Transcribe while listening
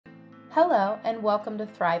Hello and welcome to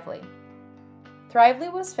Thrively. Thrively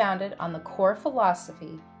was founded on the core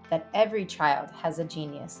philosophy that every child has a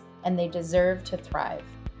genius and they deserve to thrive.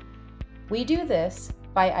 We do this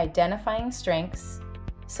by identifying strengths,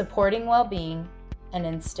 supporting well-being, and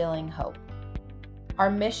instilling hope.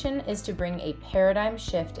 Our mission is to bring a paradigm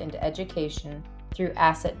shift into education through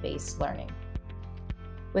asset-based learning.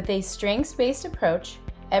 With a strengths-based approach,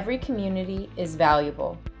 every community is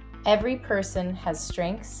valuable. Every person has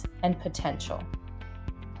strengths and potential.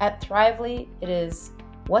 At Thrively, it is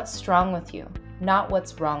what's strong with you, not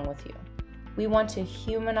what's wrong with you. We want to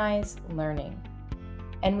humanize learning.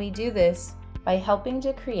 And we do this by helping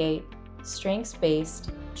to create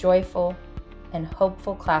strengths-based, joyful, and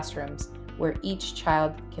hopeful classrooms where each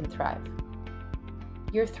child can thrive.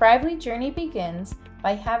 Your Thrively journey begins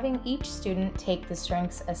by having each student take the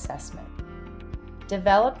strengths assessment.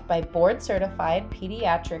 Developed by board-certified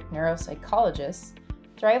pediatric neuropsychologists,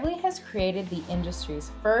 Thrively has created the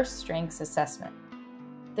industry's first strengths assessment.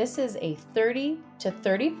 This is a 30 to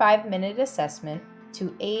 35-minute assessment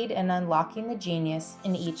to aid in unlocking the genius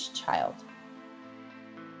in each child.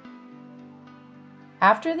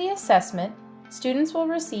 After the assessment, students will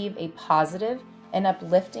receive a positive and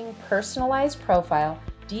uplifting personalized profile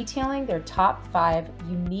detailing their top 5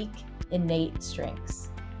 unique innate strengths.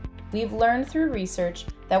 We've learned through research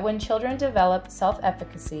that when children develop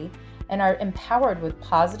self-efficacy and are empowered with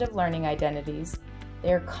positive learning identities,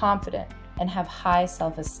 they are confident and have high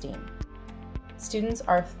self-esteem. Students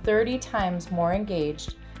are 30 times more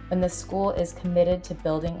engaged when the school is committed to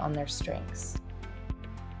building on their strengths.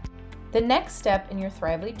 The next step in your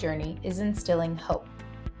Thrively journey is instilling hope.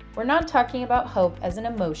 We're not talking about hope as an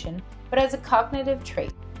emotion, but as a cognitive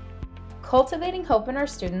trait. Cultivating hope in our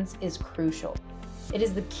students is crucial. It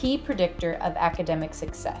is the key predictor of academic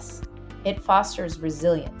success. It fosters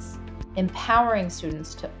resilience, empowering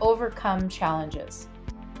students to overcome challenges.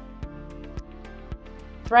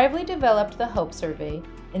 Thrively developed the Hope Survey,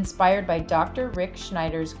 inspired by Dr. Rick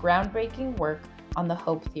Schneider's groundbreaking work on the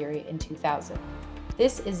hope theory in 2000.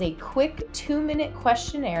 This is a quick 2-minute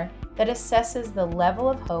questionnaire that assesses the level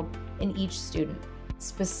of hope in each student.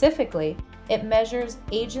 Specifically, it measures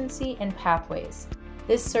agency and pathways.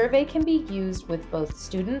 This survey can be used with both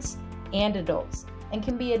students and adults and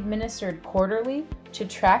can be administered quarterly to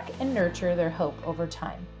track and nurture their hope over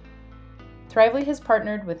time. Thrively has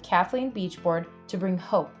partnered with Kathleen Beachboard to bring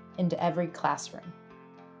hope into every classroom.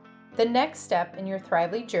 The next step in your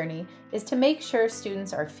Thrively journey is to make sure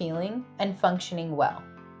students are feeling and functioning well.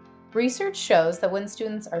 Research shows that when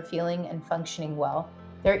students are feeling and functioning well,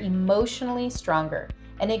 they're emotionally stronger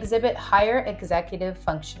and exhibit higher executive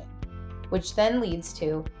functioning, which then leads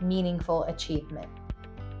to meaningful achievement.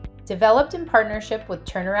 Developed in partnership with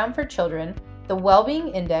Turnaround for Children, the Wellbeing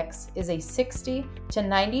Index is a 60 to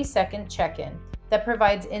 90-second check-in that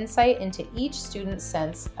provides insight into each student's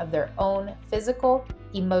sense of their own physical,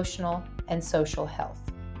 emotional, and social health.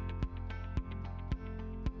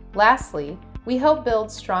 Lastly, we help build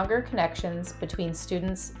stronger connections between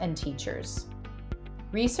students and teachers.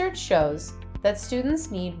 Research shows that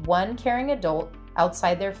students need one caring adult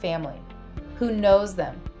outside their family who knows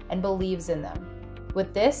them and believes in them.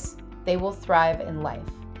 With this, they will thrive in life.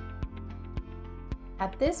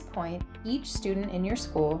 At this point, each student in your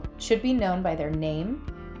school should be known by their name,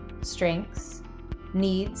 strengths,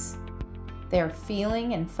 needs, they're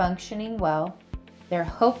feeling and functioning well, they're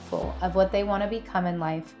hopeful of what they want to become in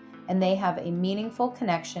life, and they have a meaningful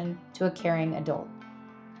connection to a caring adult.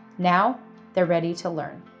 Now, they're ready to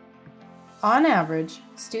learn. On average,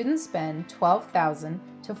 students spend 12,000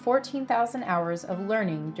 to 14,000 hours of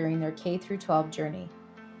learning during their K-12 journey.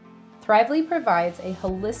 Thrively provides a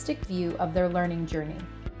holistic view of their learning journey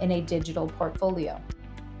in a digital portfolio.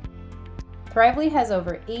 Thrively has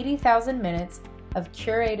over 80,000 minutes of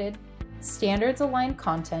curated, standards-aligned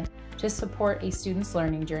content to support a student's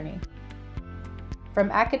learning journey.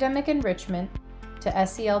 From academic enrichment to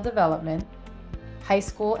SEL development, high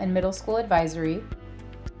school and middle school advisory,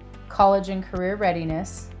 college and career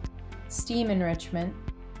readiness, STEAM enrichment,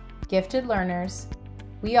 gifted learners,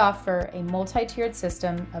 we offer a multi-tiered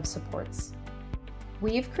system of supports.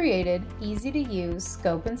 We've created easy-to-use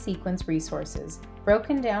scope and sequence resources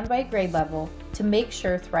broken down by grade level to make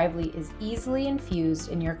sure Thrively is easily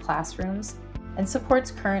infused in your classrooms and supports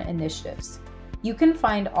current initiatives. You can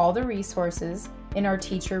find all the resources in our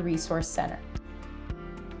Teacher Resource Center.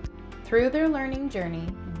 Through their learning journey,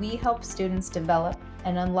 we help students develop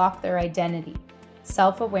and unlock their identity,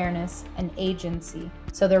 self-awareness, and agency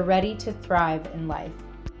so they're ready to thrive in life.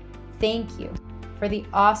 Thank you for the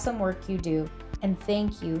awesome work you do, and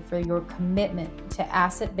thank you for your commitment to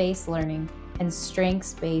asset-based learning and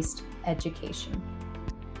strengths-based education.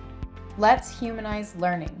 Let's humanize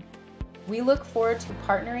learning. We look forward to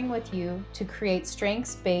partnering with you to create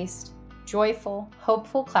strengths-based, joyful,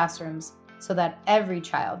 hopeful classrooms so that every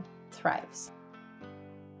child thrives.